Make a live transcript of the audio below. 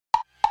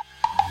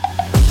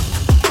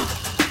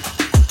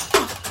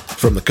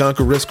From the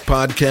Conquer Risk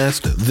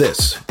podcast,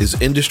 this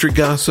is Industry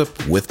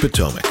Gossip with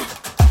Potomac.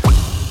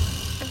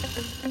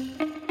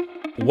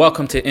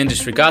 Welcome to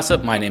Industry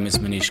Gossip. My name is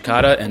Manish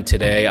Kata, and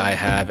today I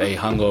have a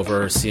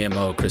hungover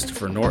CMO,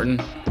 Christopher Norton.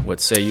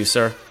 What say you,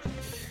 sir?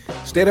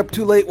 Stayed up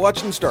too late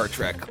watching Star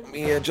Trek. Let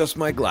me adjust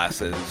my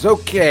glasses.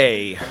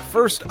 Okay,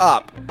 first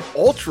up,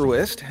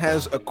 Altruist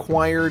has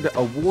acquired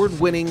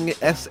award-winning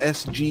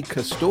SSG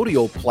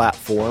custodial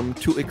platform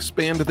to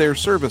expand their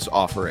service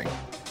offering.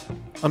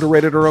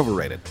 Underrated or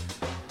overrated?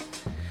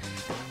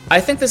 I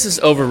think this is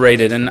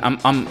overrated, and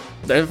I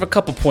have a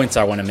couple points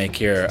I want to make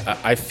here.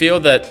 I feel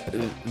that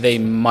they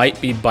might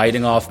be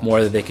biting off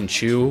more than they can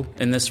chew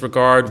in this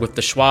regard. With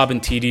the Schwab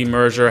and TD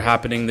merger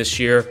happening this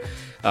year,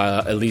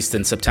 at least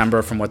in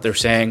September from what they're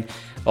saying,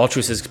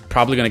 Altruist is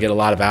probably going to get a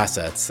lot of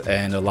assets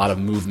and a lot of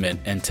movement.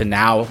 And to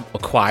now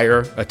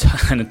acquire a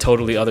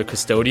totally other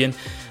custodian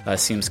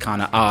seems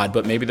kind of odd,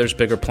 but maybe there's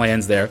bigger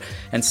plans there.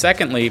 And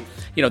secondly,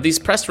 these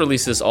press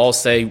releases all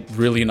say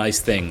really nice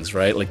things,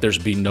 right? Like there's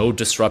be no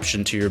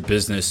disruption to your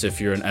business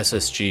if you're an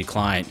SSG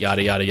client,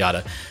 yada, yada,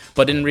 yada.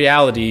 But in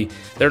reality,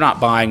 they're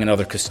not buying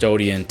another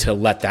custodian to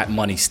let that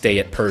money stay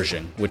at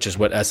Pershing, which is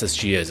what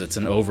SSG is. It's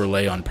an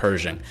overlay on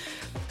Pershing.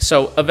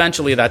 So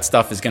eventually that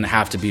stuff is going to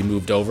have to be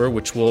moved over,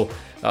 which will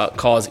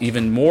cause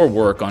even more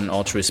work on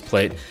Altruist's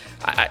plate.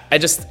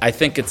 I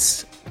think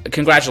it's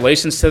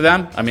congratulations to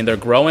them. I mean, they're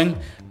growing,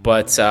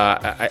 but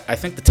I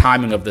think the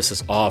timing of this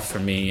is off for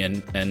me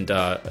and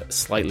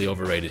slightly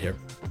overrated here.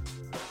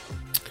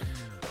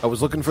 I was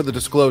looking for the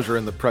disclosure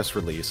in the press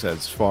release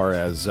as far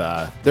as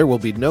there will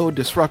be no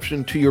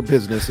disruption to your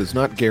business is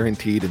not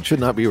guaranteed and should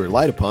not be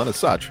relied upon as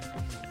such.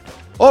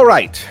 All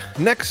right,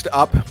 next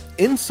up,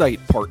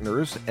 Insight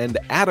Partners and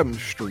Adam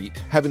Street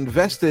have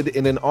invested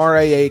in an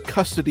RIA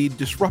custody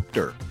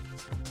disruptor.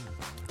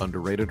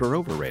 Underrated or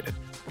overrated?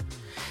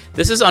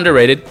 This is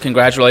underrated.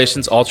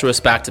 Congratulations,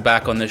 Altruist,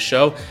 back-to-back on this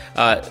show.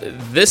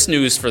 This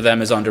news for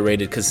them is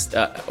underrated because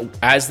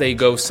as they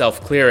go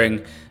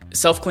self-clearing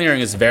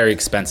is very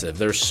expensive.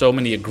 There's so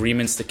many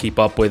agreements to keep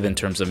up with in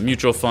terms of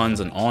mutual funds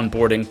and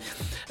onboarding.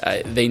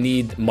 They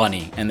need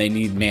money and they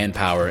need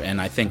manpower,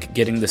 and I think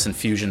getting this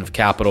infusion of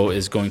capital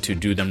is going to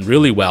do them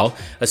really well,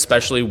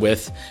 especially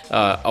with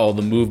all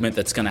the movement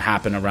that's going to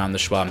happen around the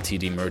Schwab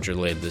TD merger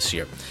later this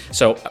year.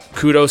 So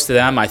kudos to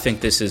them. I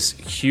think this is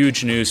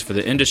huge news for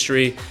the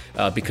industry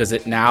because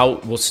it now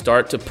will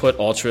start to put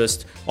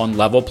Altruist on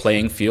level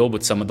playing field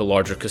with some of the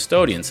larger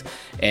custodians.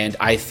 And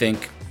I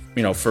think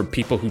for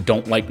people who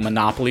don't like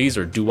monopolies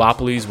or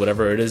duopolies,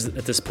 whatever it is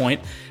at this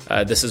point,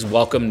 this is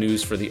welcome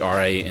news for the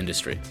RIA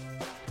industry.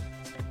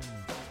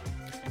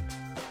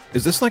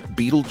 Is this like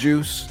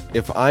Beetlejuice?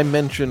 If I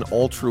mention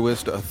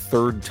Altruist a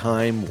third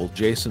time, will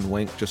Jason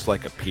Wink just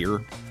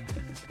appear?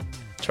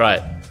 Try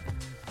it.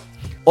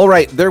 All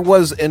right, there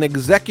was an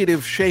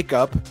executive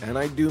shakeup, and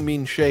I do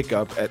mean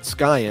shakeup, at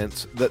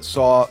Science that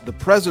saw the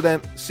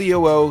president,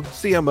 COO,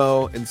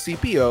 CMO, and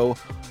CPO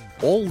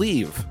all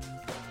leave.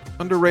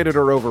 Underrated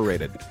or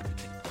overrated?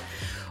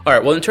 All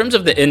right, well, in terms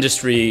of the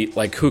industry,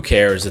 who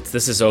cares?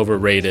 This is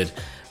overrated.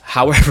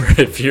 However,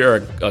 if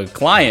you're a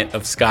client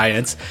of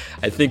Science,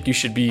 I think you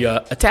should be a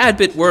tad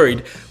bit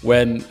worried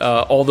when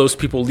all those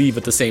people leave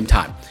at the same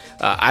time.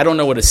 I don't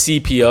know what a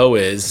CPO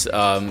is,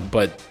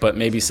 but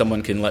maybe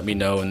someone can let me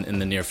know in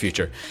the near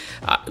future.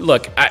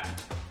 Look,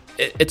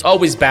 it's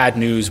always bad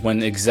news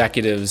when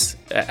executives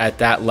at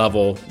that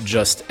level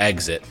just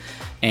exit.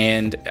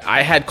 And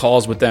I had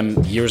calls with them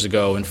years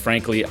ago, and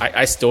frankly,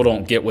 I still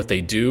don't get what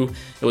they do.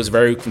 It was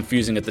very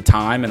confusing at the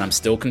time, and I'm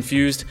still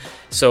confused.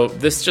 So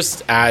this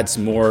just adds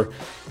more,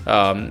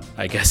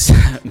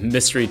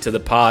 mystery to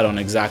the pod on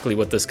exactly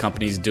what this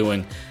company's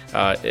doing.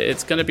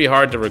 It's going to be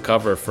hard to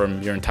recover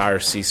from your entire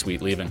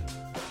C-suite leaving.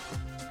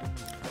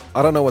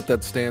 I don't know what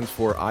that stands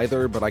for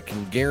either, but I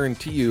can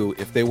guarantee you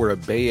if they were a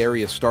Bay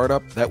Area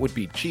startup, that would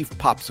be Chief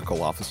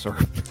Popsicle Officer.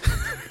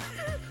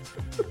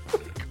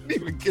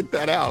 Couldn't even get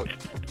that out.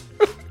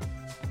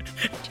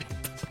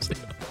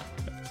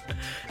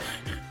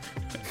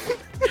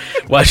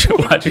 Why'd you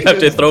have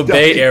to throw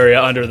Bay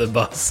Area under the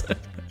bus?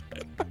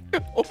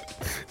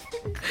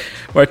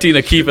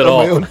 Martina, keep it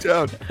all. My own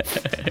town.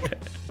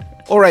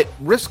 All right,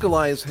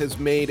 Riskalyze has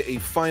made a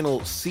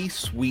final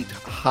C-suite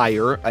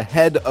hire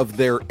ahead of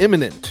their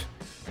imminent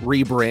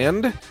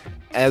rebrand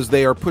as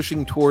they are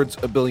pushing towards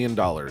 $1 billion.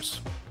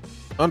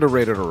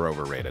 Underrated or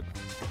overrated?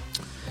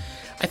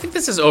 I think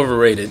this is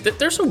overrated.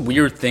 There's a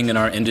weird thing in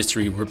our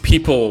industry where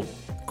people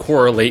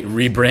correlate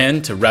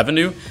rebrand to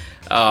revenue.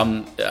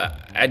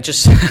 I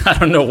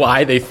don't know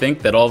why they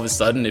think that all of a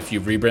sudden, if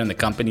you rebrand the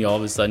company, all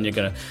of a sudden you're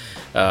going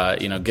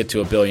to, get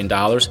to $1 billion.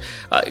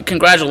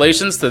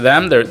 Congratulations to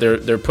them.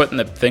 They're putting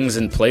the things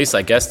in place,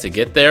 I guess, to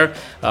get there.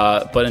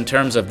 But in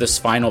terms of this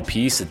final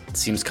piece, it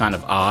seems kind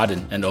of odd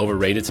and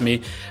overrated to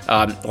me.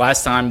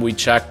 Last time we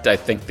checked, I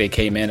think they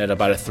came in at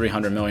about a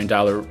 $300 million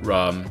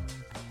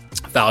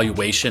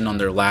valuation on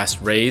their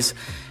last raise.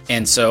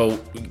 And so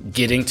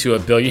getting to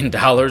 $1 billion,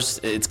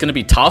 it's going to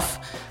be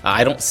tough.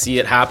 I don't see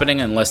it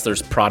happening unless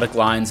there's product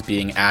lines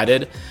being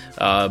added.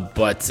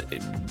 But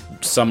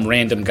some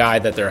random guy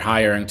that they're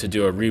hiring to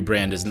do a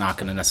rebrand is not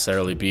going to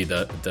necessarily be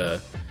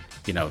the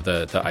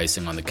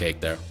icing on the cake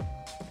there.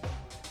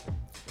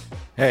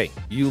 Hey,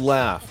 you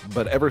laugh,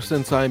 but ever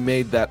since I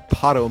made that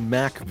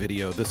Potomac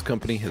video, this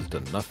company has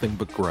done nothing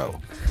but grow.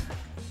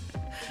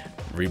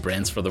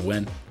 Rebrands for the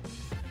win.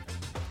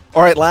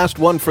 All right, last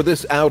one for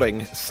this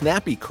outing.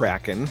 Snappy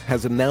Kraken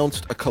has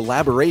announced a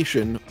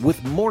collaboration with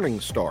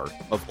Morningstar,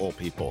 of all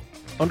people.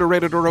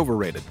 Underrated or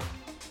overrated?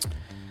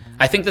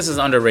 I think this is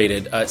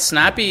underrated.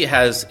 Snappy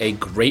has a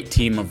great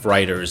team of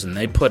writers, and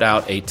they put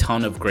out a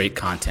ton of great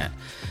content.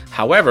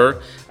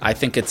 However, I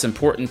think it's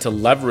important to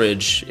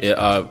leverage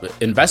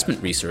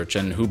investment research,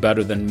 and who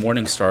better than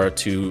Morningstar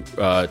to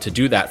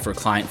do that for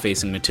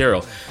client-facing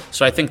material.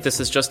 So I think this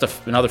is just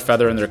another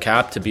feather in their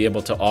cap to be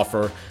able to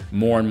offer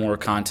more and more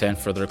content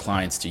for their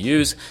clients to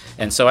use.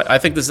 And so I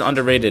think this is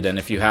underrated, and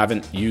if you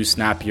haven't used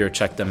Snappy or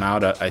checked them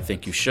out, I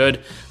think you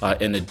should.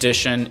 In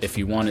addition, if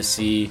you want to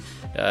see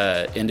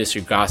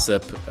industry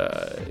gossip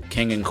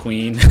king and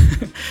queen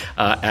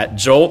at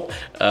Jolt,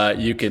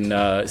 you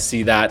can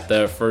see that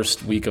the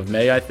first week of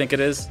May, I think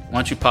it is. Why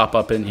don't you pop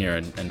up in here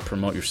and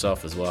promote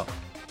yourself as well?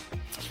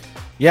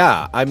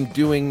 Yeah, I'm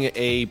doing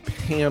a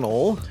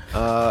panel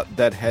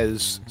that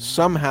has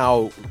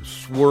somehow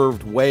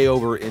swerved way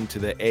over into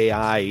the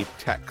AI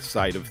tech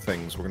side of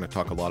things. We're going to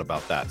talk a lot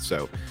about that.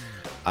 So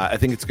I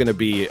think it's going to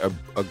be a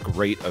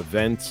great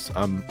event.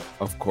 I'm,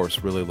 of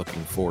course, really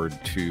looking forward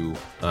to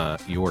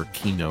your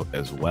keynote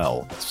as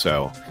well.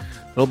 So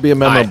it'll be a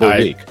memorable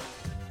week.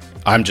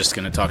 I'm just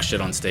going to talk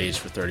shit on stage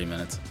for 30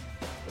 minutes.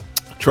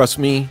 Trust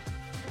me,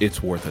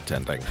 it's worth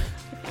attending.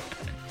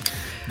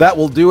 That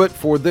will do it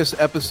for this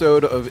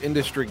episode of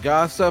Industry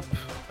Gossip.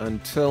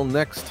 Until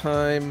next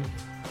time,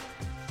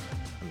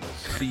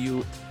 we'll see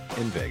you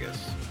in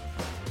Vegas.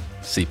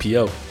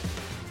 CPO.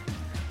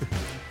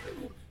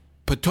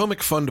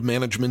 Potomac Fund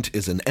Management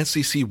is an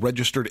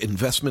SEC-registered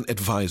investment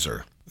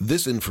advisor.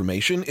 This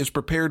information is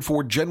prepared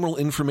for general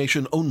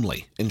information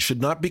only and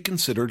should not be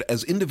considered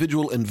as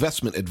individual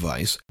investment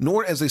advice,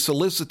 nor as a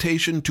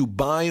solicitation to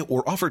buy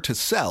or offer to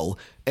sell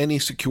any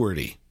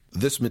security.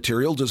 This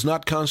material does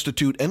not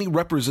constitute any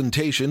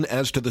representation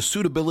as to the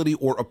suitability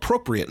or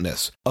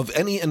appropriateness of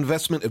any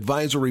investment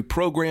advisory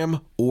program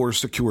or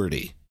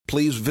security.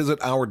 Please visit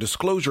our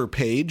disclosure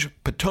page,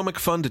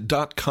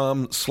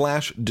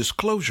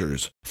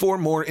 potomacfund.com/disclosures, for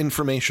more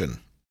information.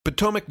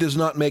 Potomac does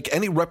not make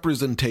any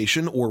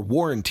representation or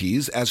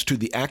warranties as to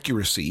the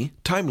accuracy,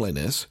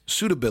 timeliness,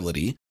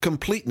 suitability,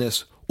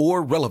 completeness,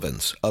 or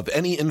relevance of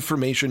any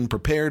information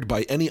prepared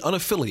by any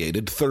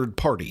unaffiliated third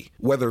party,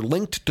 whether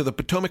linked to the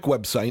Potomac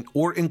website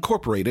or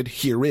incorporated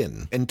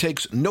herein, and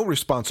takes no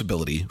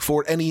responsibility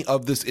for any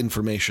of this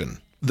information.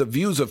 The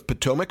views of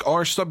Potomac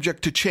are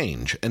subject to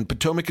change, and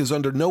Potomac is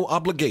under no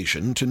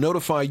obligation to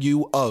notify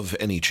you of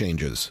any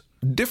changes.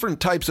 Different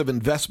types of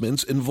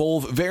investments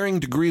involve varying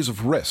degrees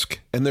of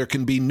risk, and there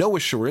can be no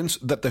assurance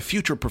that the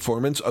future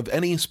performance of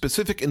any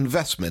specific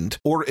investment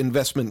or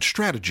investment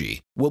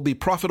strategy will be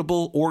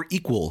profitable or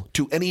equal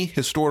to any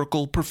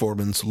historical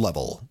performance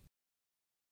level.